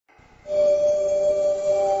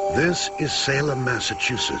This is Salem,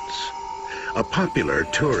 Massachusetts, a popular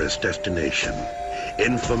tourist destination,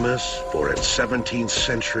 infamous for its 17th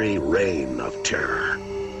century reign of terror.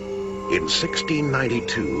 In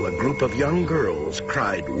 1692, a group of young girls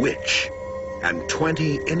cried witch, and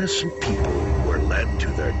 20 innocent people were led to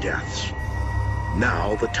their deaths.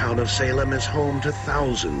 Now the town of Salem is home to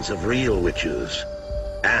thousands of real witches,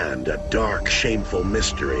 and a dark, shameful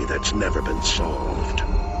mystery that's never been solved.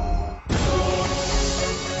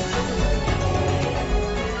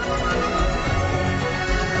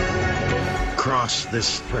 Cross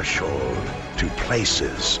this threshold to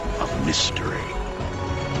places of mystery.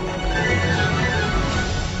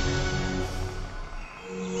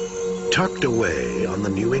 Tucked away on the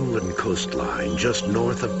New England coastline just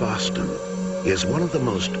north of Boston is one of the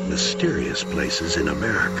most mysterious places in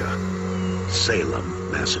America,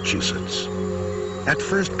 Salem, Massachusetts. At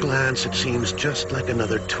first glance, it seems just like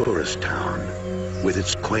another tourist town, with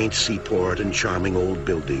its quaint seaport and charming old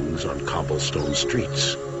buildings on cobblestone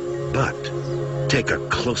streets. But take a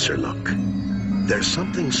closer look. There's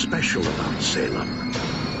something special about Salem.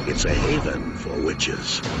 It's a haven for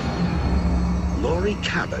witches. Laurie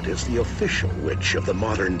Cabot is the official witch of the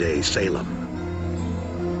modern-day Salem.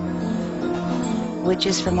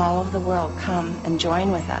 Witches from all over the world come and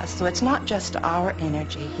join with us. So it's not just our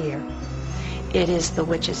energy here. It is the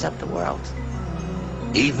witches of the world.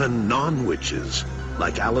 Even non-witches,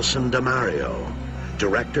 like Allison DeMario,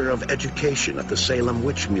 Director of Education at the Salem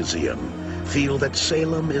Witch Museum, feel that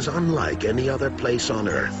Salem is unlike any other place on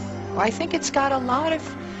Earth. I think it's got a lot of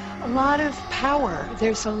power.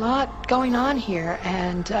 There's a lot going on here,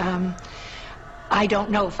 and I don't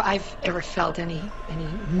know if I've ever felt any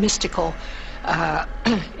mystical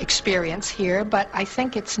experience here, but I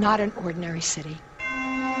think it's not an ordinary city.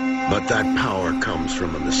 But that power comes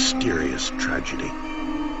from a mysterious tragedy.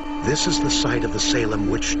 This is the site of the Salem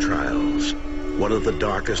witch trials, one of the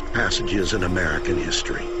darkest passages in American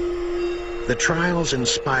history. The trials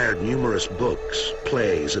inspired numerous books,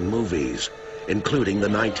 plays, and movies, including the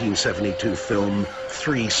 1972 film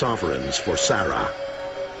 3 Sovereigns for Sarah.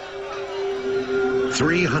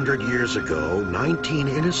 300 years ago, 19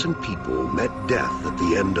 innocent people met death at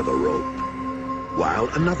the end of a rope, while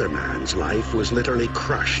another man's life was literally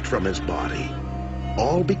crushed from his body,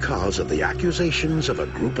 all because of the accusations of a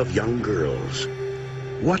group of young girls.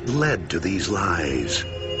 What led to these lies?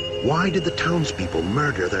 Why did the townspeople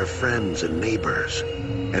murder their friends and neighbors?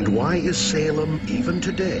 And why is Salem, even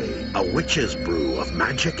today, a witch's brew of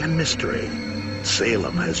magic and mystery?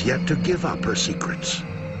 Salem has yet to give up her secrets.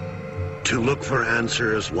 To look for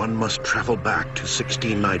answers, one must travel back to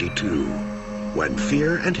 1692, when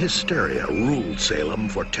fear and hysteria ruled Salem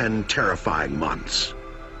for 10 terrifying months.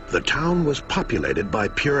 The town was populated by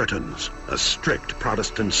Puritans, a strict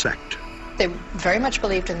Protestant sect. They very much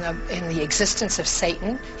believed in the existence of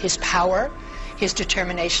Satan, his power, his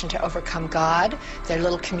determination to overcome God. Their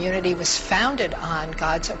little community was founded on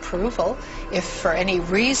God's approval. If for any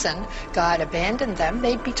reason God abandoned them,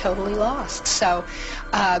 they'd be totally lost. So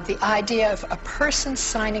the idea of a person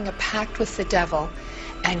signing a pact with the devil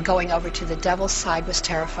and going over to the devil's side was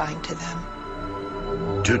terrifying to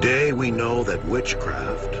them. Today we know that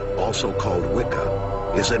witchcraft, also called Wicca,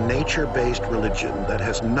 is a nature-based religion that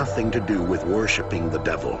has nothing to do with worshiping the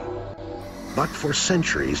devil. But for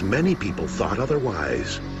centuries, many people thought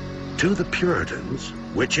otherwise. To the Puritans,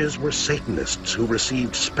 witches were Satanists who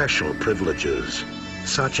received special privileges,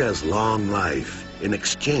 such as long life in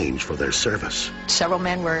exchange for their service. Several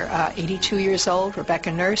men were 82 years old.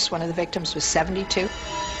 Rebecca Nurse, one of the victims, was 72.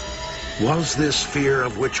 Was this fear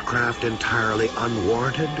of witchcraft entirely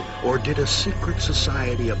unwarranted, or did a secret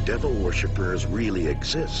society of devil worshippers really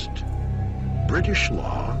exist? British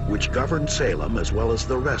law, which governed Salem as well as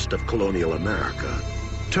the rest of colonial America,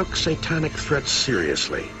 took satanic threats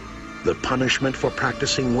seriously. The punishment for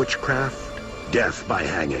practicing witchcraft? Death by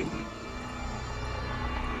hanging.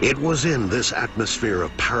 It was in this atmosphere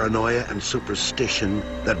of paranoia and superstition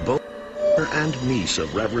that both and niece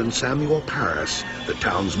of Reverend Samuel Parris, the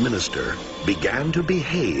town's minister, began to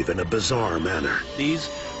behave in a bizarre manner. These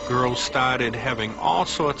girls started having all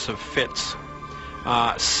sorts of fits,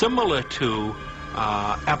 similar to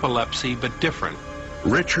epilepsy, but different.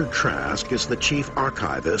 Richard Trask is the chief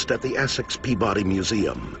archivist at the Essex Peabody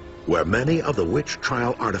Museum, where many of the witch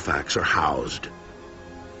trial artifacts are housed.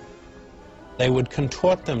 They would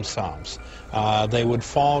contort themselves. They would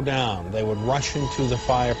fall down. They would rush into the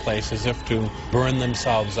fireplace as if to burn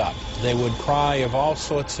themselves up. They would cry of all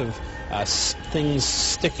sorts of things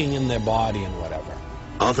sticking in their body and whatever.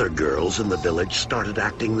 Other girls in the village started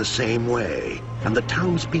acting the same way, and the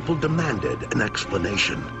townspeople demanded an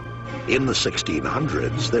explanation. In the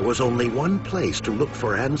 1600s, there was only one place to look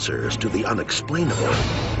for answers to the unexplainable,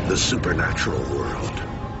 the supernatural world.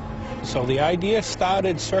 So the idea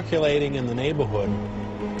started circulating in the neighborhood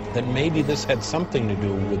that maybe this had something to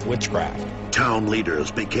do with witchcraft. Town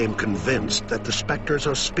leaders became convinced that the specters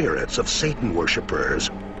or spirits of Satan worshippers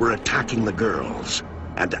were attacking the girls,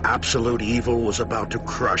 and absolute evil was about to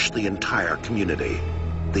crush the entire community.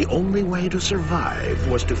 The only way to survive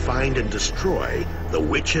was to find and destroy the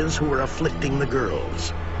witches who were afflicting the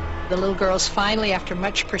girls. The little girls finally, after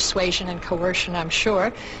much persuasion and coercion, I'm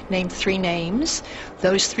sure, named 3 names.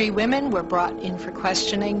 Those 3 women were brought in for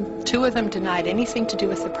questioning. 2 of them denied anything to do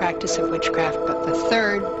with the practice of witchcraft, but the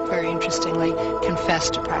 3rd, very interestingly,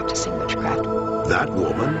 confessed to practicing witchcraft. That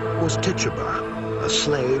woman was Tituba, a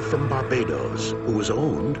slave from Barbados who was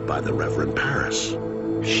owned by the Reverend Paris.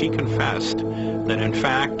 She confessed that, in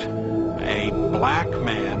fact, a black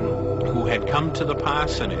man who had come to the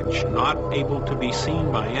parsonage, not able to be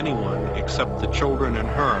seen by anyone except the children and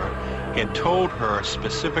her, had told her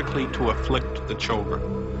specifically to afflict the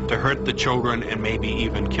children, to hurt the children and maybe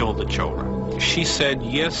even kill the children. She said,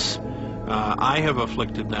 yes, I have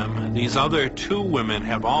afflicted them. These other 2 women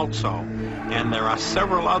have also, and there are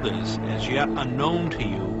several others as yet unknown to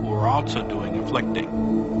you who are also doing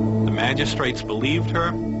afflicting. The magistrates believed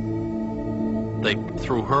her. They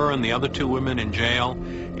threw her and the other 2 women in jail,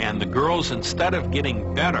 and the girls, instead of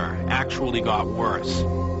getting better, actually got worse.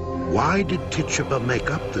 Why did Tituba make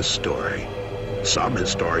up this story? Some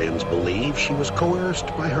historians believe she was coerced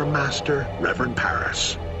by her master, Reverend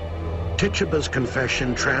Paris. Tituba's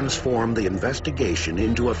confession transformed the investigation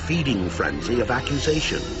into a feeding frenzy of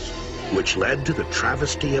accusations, which led to the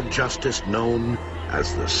travesty of justice known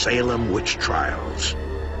as the Salem Witch Trials.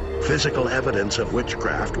 Physical evidence of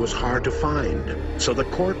witchcraft was hard to find, so the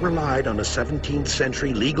court relied on a 17th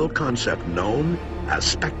century legal concept known as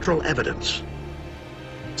spectral evidence.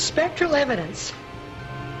 Spectral evidence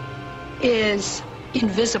is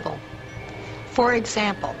invisible. For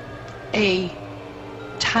example, a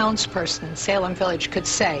townsperson in Salem Village could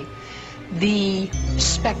say, the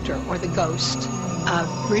specter or the ghost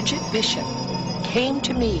of Bridget Bishop came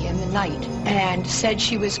to me in the night and said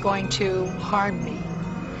she was going to harm me,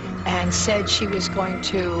 and said she was going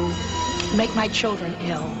to make my children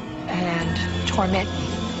ill and torment me.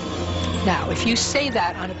 Now, if you say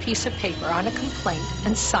that on a piece of paper, on a complaint,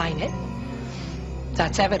 and sign it,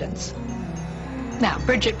 that's evidence. Now,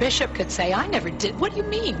 Bridget Bishop could say, I never did. What do you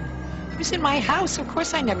mean? It was in my house. Of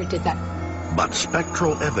course I never did that. But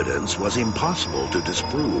spectral evidence was impossible to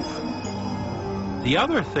disprove. The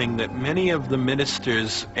other thing that many of the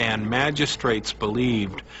ministers and magistrates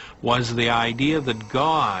believed was the idea that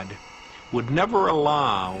God would never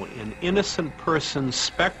allow an innocent person's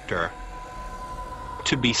specter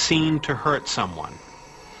to be seen to hurt someone.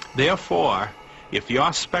 Therefore, if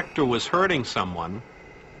your specter was hurting someone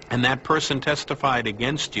and that person testified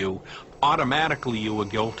against you, automatically you were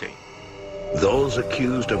guilty. Those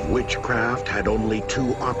accused of witchcraft had only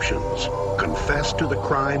 2 options: confess to the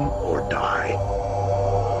crime or die.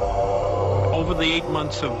 Over the 8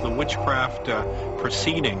 months of the witchcraft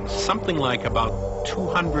proceedings, something like about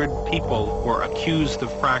 200 people were accused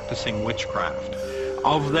of practicing witchcraft.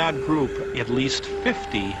 Of that group, at least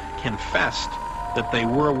 50 confessed that they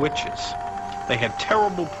were witches. They had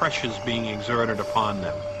terrible pressures being exerted upon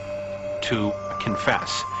them to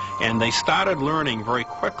confess. And they started learning very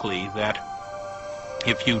quickly that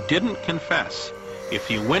if you didn't confess, if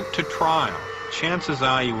you went to trial, chances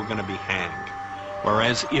are you were going to be hanged.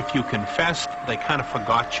 Whereas if you confessed, they kind of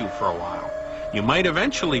forgot you for a while. You might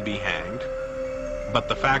eventually be hanged, but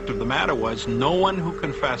the fact of the matter was no one who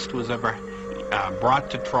confessed was ever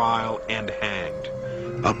brought to trial and hanged.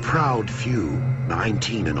 A proud few,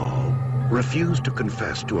 19 in all, refused to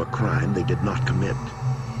confess to a crime they did not commit.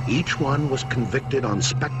 Each one was convicted on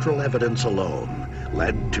spectral evidence alone,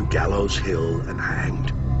 led to Gallows Hill and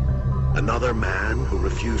hanged. Another man who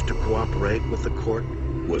refused to cooperate with the court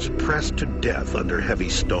was pressed to death under heavy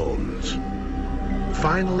stones.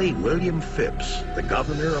 Finally, William Phipps, the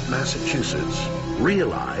governor of Massachusetts,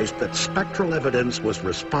 realized that spectral evidence was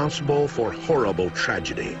responsible for horrible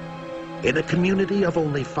tragedy. In a community of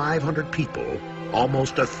only 500 people,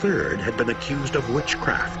 almost a third had been accused of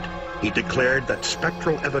witchcraft. He declared that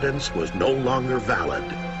spectral evidence was no longer valid.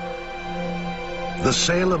 The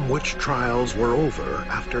Salem witch trials were over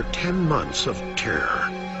after 10 months of terror.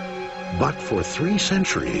 But for 3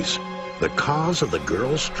 centuries, the cause of the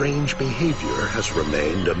girls' strange behavior has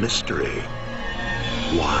remained a mystery.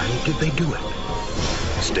 Why did they do it?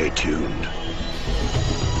 Stay tuned.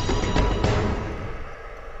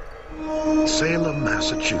 Salem,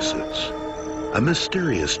 Massachusetts. A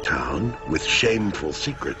mysterious town with shameful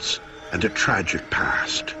secrets and a tragic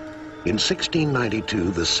past. In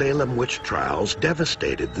 1692, the Salem witch trials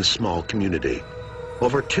devastated the small community.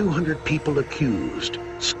 Over 200 people accused,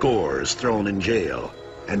 scores thrown in jail,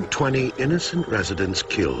 and 20 innocent residents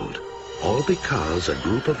killed, all because a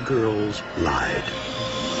group of girls lied.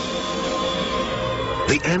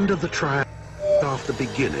 The end of the trial off the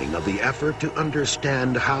beginning of the effort to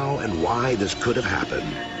understand how and why this could have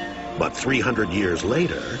happened. But 300 years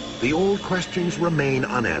later, the old questions remain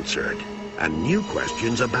unanswered, and new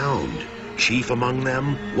questions abound. Chief among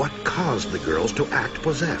them, what caused the girls to act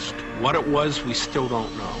possessed? What it was, we still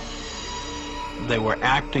don't know. They were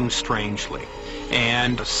acting strangely,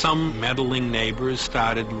 and some meddling neighbors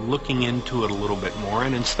started looking into it a little bit more,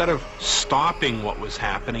 and instead of stopping what was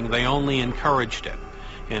happening, they only encouraged it.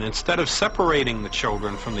 And instead of separating the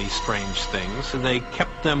children from these strange things, they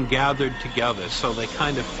kept them gathered together, so they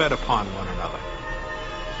kind of fed upon one another.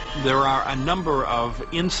 There are a number of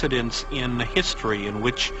incidents in history in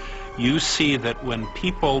which you see that when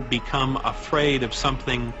people become afraid of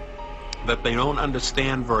something that they don't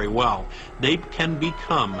understand very well, they can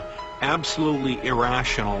become absolutely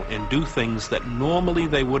irrational and do things that normally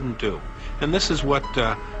they wouldn't do. And this is what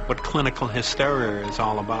clinical hysteria is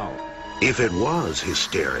all about. If it was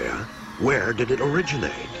hysteria, where did it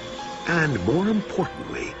originate? And more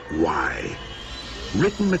importantly, why?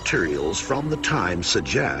 Written materials from the time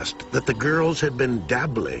suggest that the girls had been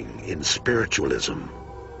dabbling in spiritualism.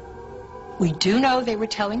 We do know they were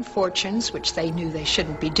telling fortunes, which they knew they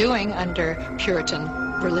shouldn't be doing under Puritan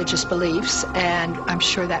religious beliefs, and I'm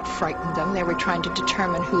sure that frightened them. They were trying to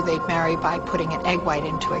determine who they'd marry by putting an egg white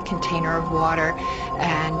into a container of water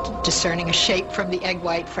and discerning a shape from the egg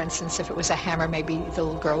white. For instance, if it was a hammer, maybe the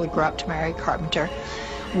little girl would grow up to marry a carpenter.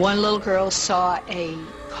 One little girl saw a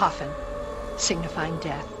coffin signifying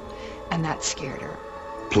death, and that scared her.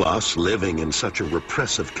 Plus, living in such a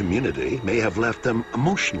repressive community may have left them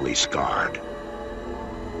emotionally scarred.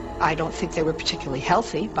 I don't think they were particularly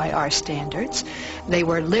healthy by our standards. They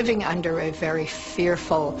were living under a very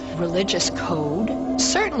fearful religious code.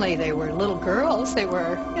 Certainly they were little girls. They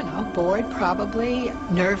were, bored probably,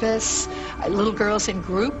 nervous. Little girls in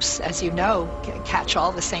groups, as you know, catch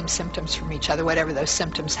all the same symptoms from each other, whatever those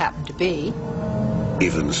symptoms happen to be.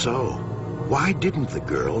 Even so, why didn't the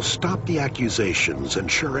girls stop the accusations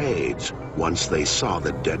and charades once they saw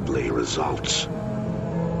the deadly results?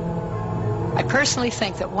 I personally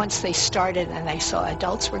think that once they started and they saw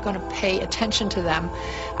adults were going to pay attention to them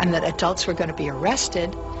and that adults were going to be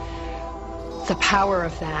arrested, the power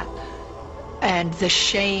of that and the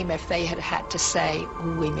shame if they had had to say,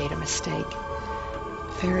 we made a mistake.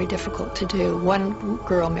 Very difficult to do. One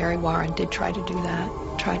girl, Mary Warren, did try to do that,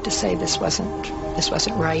 tried to say this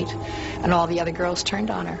wasn't right, and all the other girls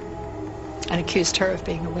turned on her and accused her of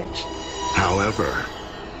being a witch. However,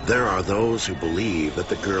 there are those who believe that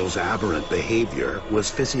the girls' aberrant behavior was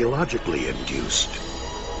physiologically induced.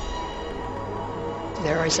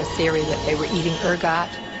 There is a theory that they were eating ergot,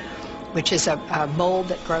 which is a mold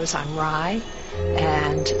that grows on rye,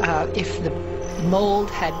 and if the mold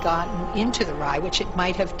had gotten into the rye, which it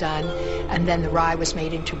might have done, and then the rye was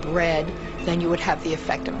made into bread, then you would have the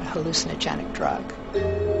effect of a hallucinogenic drug.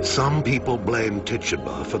 Some people blame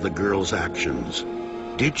Tituba for the girls' actions.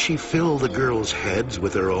 Did she fill the girls' heads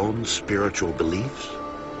with her own spiritual beliefs?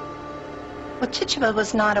 Well, Tituba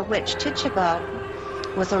was not a witch. Tituba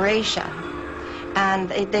was Orisha, and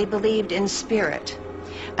they believed in spirit,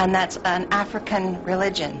 and that's an African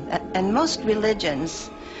religion. And most religions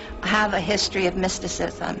have a history of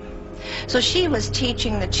mysticism. So she was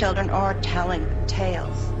teaching the children or telling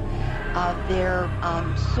tales of their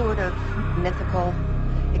sort of mythical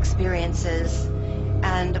experiences,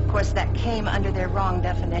 and of course that came under their wrong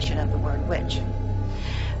definition of the word witch.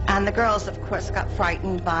 And the girls, of course, got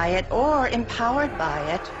frightened by it or empowered by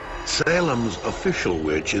it. Salem's official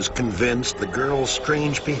witch is convinced the girls'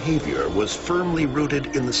 strange behavior was firmly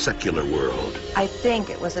rooted in the secular world. I think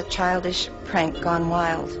it was a childish prank gone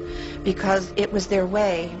wild, because it was their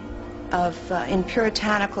way of, in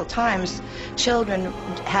puritanical times, children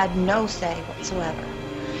had no say whatsoever.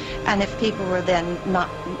 And if people were then not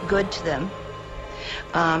good to them,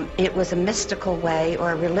 it was a mystical way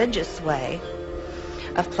or a religious way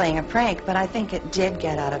of playing a prank, but I think it did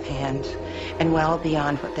get out of hand and well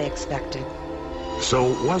beyond what they expected. So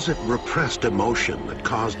was it repressed emotion that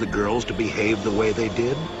caused the girls to behave the way they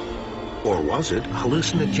did? Or was it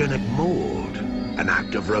hallucinogenic mold, an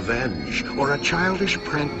act of revenge, or a childish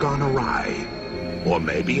prank gone awry? Or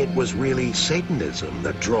maybe it was really Satanism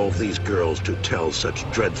that drove these girls to tell such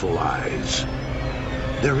dreadful lies.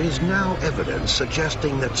 There is now evidence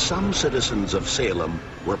suggesting that some citizens of Salem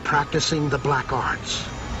were practicing the black arts.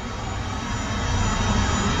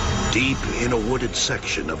 Deep in a wooded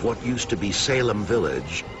section of what used to be Salem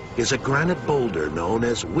Village is a granite boulder known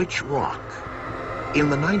as Witch Rock.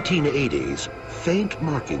 In the 1980s, faint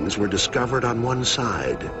markings were discovered on one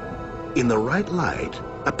side. In the right light,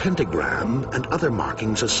 a pentagram and other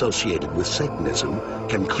markings associated with Satanism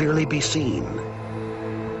can clearly be seen.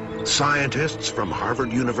 Scientists from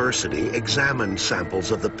Harvard University examined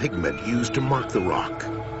samples of the pigment used to mark the rock.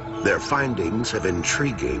 Their findings have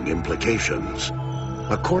intriguing implications.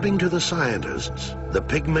 According to the scientists, the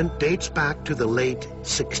pigment dates back to the late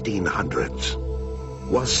 1600s.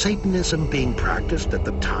 Was Satanism being practiced at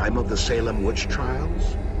the time of the Salem witch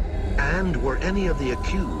trials? And were any of the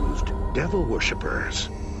accused devil worshippers?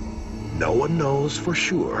 No one knows for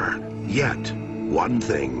sure. Yet, one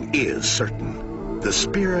thing is certain. The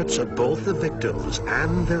spirits of both the victims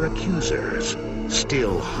and their accusers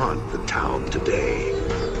still haunt the town today.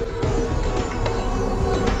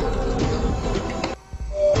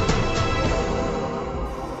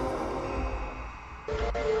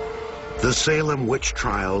 The Salem witch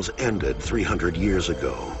trials ended 300 years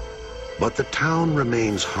ago, but the town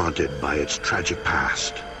remains haunted by its tragic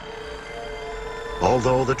past.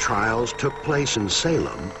 Although the trials took place in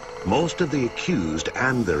Salem, most of the accused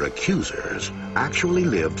and their accusers actually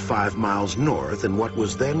lived 5 miles north in what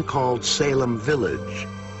was then called Salem Village.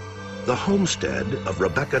 The homestead of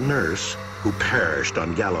Rebecca Nurse, who perished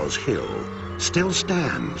on Gallows Hill, still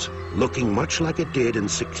stands, looking much like it did in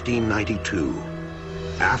 1692.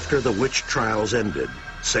 After the witch trials ended,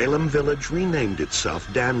 Salem Village renamed itself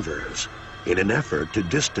Danvers in an effort to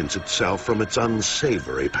distance itself from its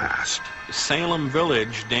unsavory past. Salem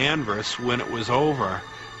Village, Danvers, when it was over,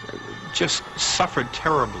 just suffered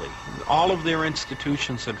terribly. All of their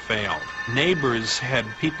institutions had failed. Neighbors had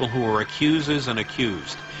people who were accusers and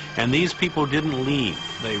accused, and these people didn't leave.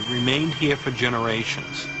 They remained here for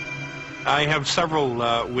generations. I have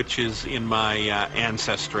several witches in my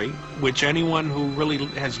ancestry, which anyone who really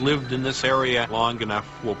has lived in this area long enough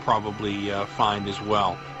will probably find as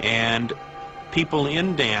well. And people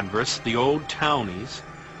in Danvers, the old townies,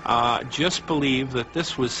 just believed that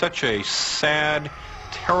this was such a sad,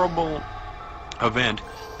 terrible event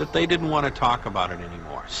that they didn't want to talk about it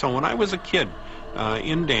anymore. So when I was a kid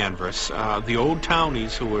in Danvers, the old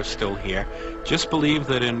townies who were still here just believed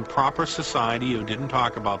that in proper society you didn't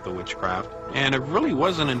talk about the witchcraft. And it really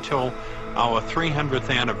wasn't until our 300th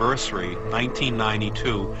anniversary,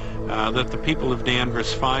 1992, that the people of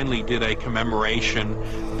Danvers finally did a commemoration,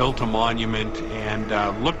 built a monument, and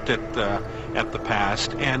looked at the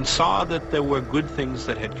past and saw that there were good things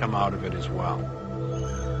that had come out of it as well.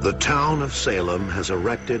 The town of Salem has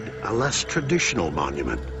erected a less traditional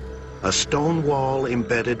monument, a stone wall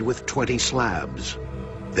embedded with 20 slabs.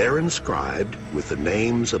 They're inscribed with the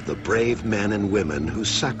names of the brave men and women who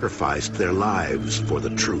sacrificed their lives for the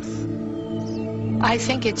truth. I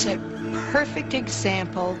think it's a perfect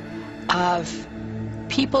example of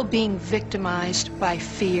people being victimized by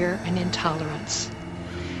fear and intolerance.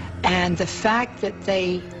 And the fact that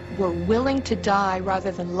they were willing to die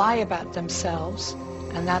rather than lie about themselves,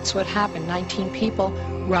 and that's what happened. 19 people,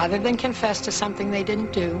 rather than confess to something they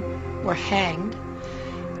didn't do, were hanged,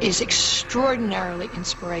 is extraordinarily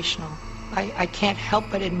inspirational. I can't help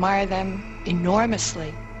but admire them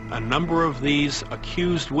enormously. A number of these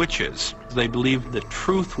accused witches, they believed that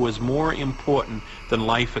truth was more important than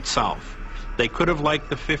life itself. They could have, like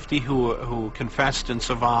the 50 who confessed and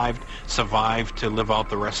survived to live out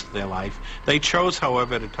the rest of their life. They chose,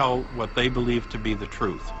 however, to tell what they believed to be the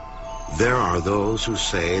truth. There are those who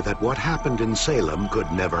say that what happened in Salem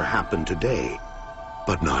could never happen today.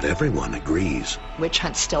 But not everyone agrees. Witch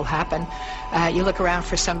hunts still happen. You look around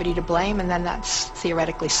for somebody to blame, and then that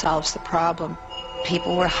theoretically solves the problem.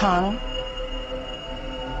 People were hung,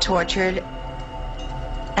 tortured,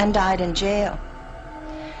 and died in jail.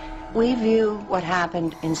 We view what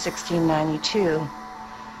happened in 1692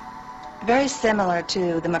 very similar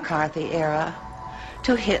to the McCarthy era,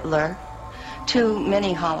 to Hitler, to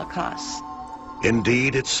many Holocausts.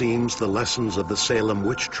 Indeed, it seems the lessons of the Salem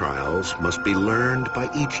witch trials must be learned by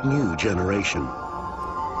each new generation.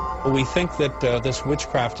 We think that this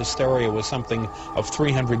witchcraft hysteria was something of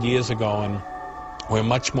 300 years ago, and we're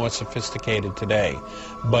much more sophisticated today.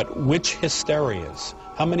 But witch hysterias,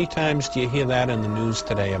 how many times do you hear that in the news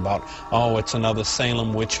today about, oh, it's another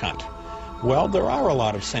Salem witch hunt? Well, there are a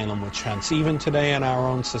lot of Salem witch hunts, even today in our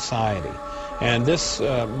own society. And this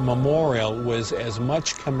memorial was as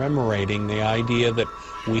much commemorating the idea that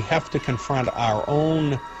we have to confront our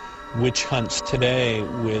own witch hunts today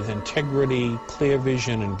with integrity, clear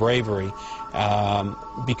vision, and bravery,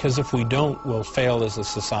 because if we don't, we'll fail as a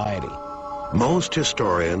society. Most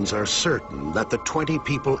historians are certain that the 20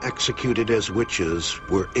 people executed as witches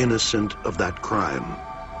were innocent of that crime.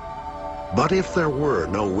 But if there were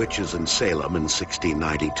no witches in Salem in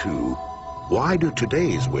 1692, why do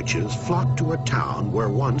today's witches flock to a town where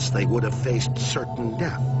once they would have faced certain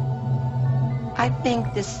death? I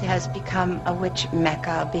think this has become a witch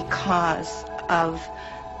mecca because of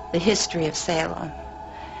the history of Salem.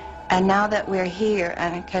 And now that we're here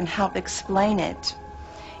and can help explain it,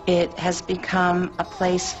 it has become a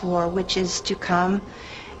place for witches to come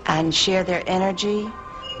and share their energy.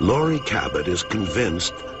 Laurie Cabot is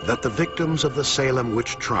convinced that the victims of the Salem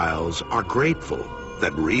witch trials are grateful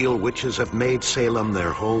that real witches have made Salem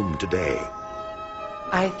their home today.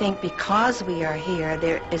 I think because we are here,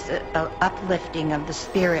 there is an uplifting of the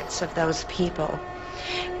spirits of those people,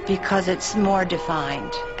 because it's more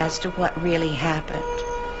defined as to what really happened.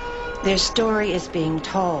 Their story is being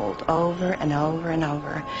told over and over and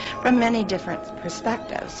over from many different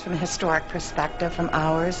perspectives, from a historic perspective, from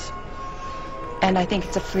ours. And I think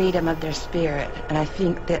it's a freedom of their spirit, and I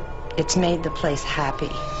think that it's made the place happy.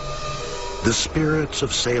 The spirits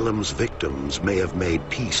of Salem's victims may have made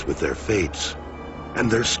peace with their fates, and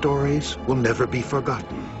their stories will never be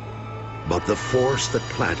forgotten. But the force that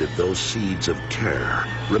planted those seeds of terror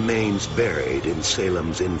remains buried in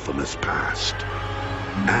Salem's infamous past,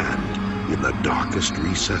 and in the darkest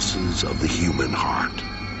recesses of the human heart.